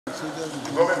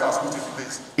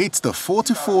It's the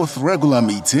 44th regular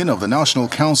meeting of the National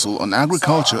Council on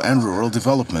Agriculture and Rural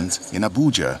Development in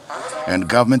Abuja, and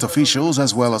government officials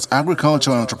as well as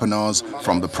agricultural entrepreneurs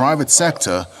from the private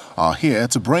sector are here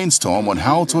to brainstorm on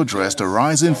how to address the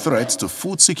rising threats to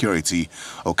food security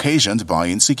occasioned by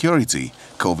insecurity,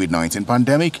 COVID-19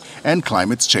 pandemic and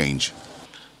climate change.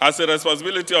 As a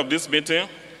responsibility of this meeting,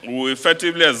 we will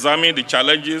effectively examine the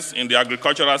challenges in the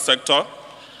agricultural sector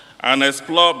and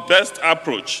explore best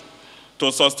approach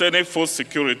to sustaining food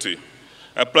security,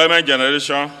 employment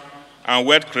generation, and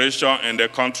wealth creation in the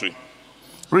country.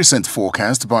 Recent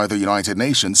forecast by the United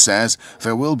Nations says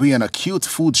there will be an acute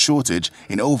food shortage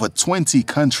in over 20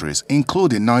 countries,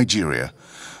 including Nigeria.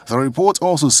 The report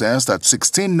also says that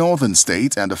 16 northern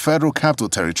states and the Federal Capital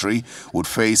Territory would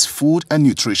face food and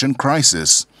nutrition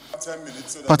crisis.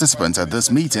 Participants at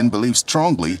this meeting believe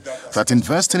strongly that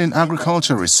investing in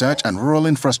agriculture research and rural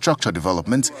infrastructure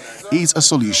development is a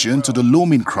solution to the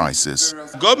looming crisis.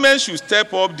 Government should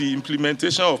step up the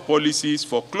implementation of policies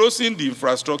for closing the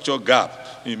infrastructure gap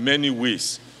in many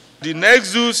ways. The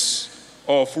nexus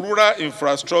of rural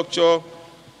infrastructure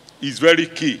is very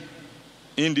key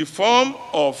in the form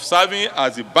of serving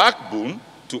as a backbone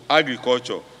to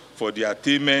agriculture for the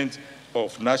attainment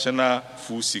of national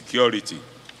food security.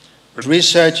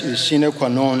 Research is sine qua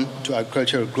non to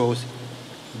agricultural growth.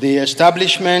 The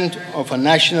establishment of a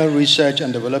National Research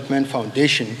and Development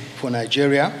Foundation for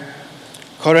Nigeria,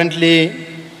 currently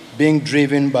being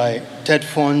driven by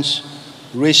TEDFund's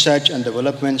Research and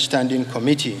Development Standing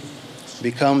Committee,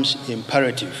 becomes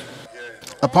imperative.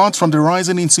 Apart from the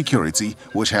rising insecurity,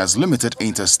 which has limited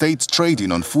interstate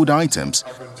trading on food items,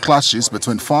 clashes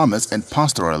between farmers and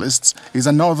pastoralists is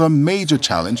another major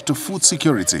challenge to food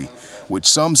security, which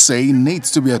some say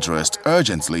needs to be addressed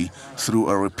urgently through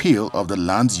a repeal of the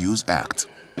Land Use Act.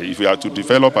 If we are to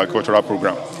develop a cultural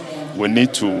program, we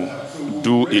need to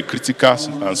do a critical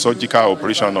and surgical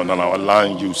operation on our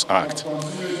Land Use Act.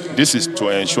 This is to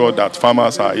ensure that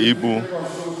farmers are able,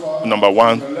 number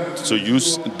one, to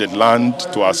use the land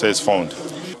to access funds.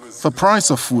 The price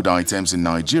of food items in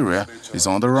Nigeria is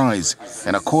on the rise,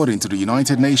 and according to the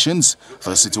United Nations,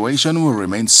 the situation will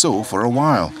remain so for a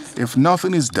while if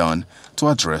nothing is done to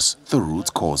address the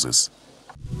root causes.